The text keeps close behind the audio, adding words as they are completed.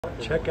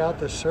Check out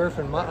the surf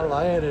in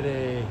Maui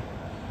today.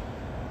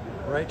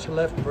 Right to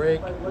left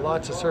break,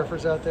 lots of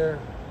surfers out there.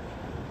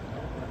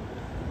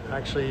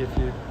 Actually, if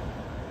you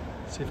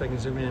see if I can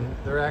zoom in,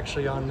 they're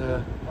actually on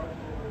the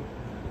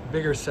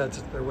bigger sets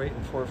that they're waiting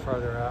for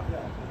farther out.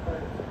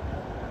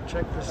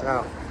 Check this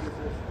out.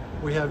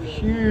 We have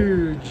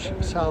huge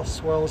south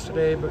swells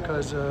today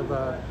because of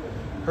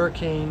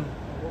Hurricane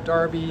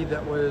Darby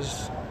that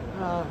was,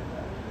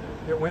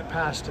 it went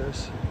past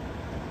us.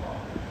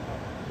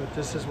 But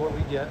this is what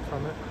we get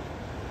from it.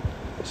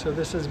 So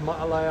this is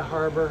Maui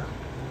Harbor.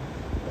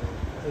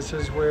 This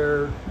is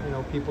where, you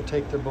know, people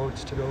take their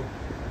boats to go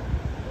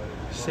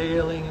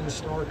sailing and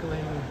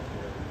snorkeling.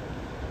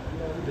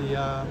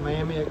 The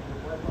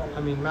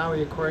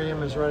Maui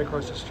Aquarium is right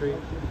across the street.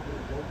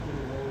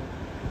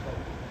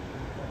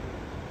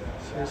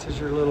 So this is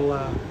your little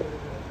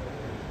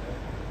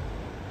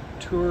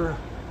tour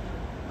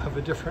of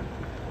a different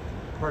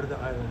part of the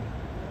island.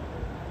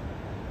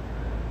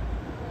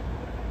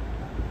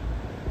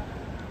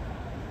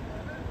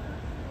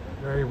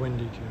 Very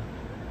windy too.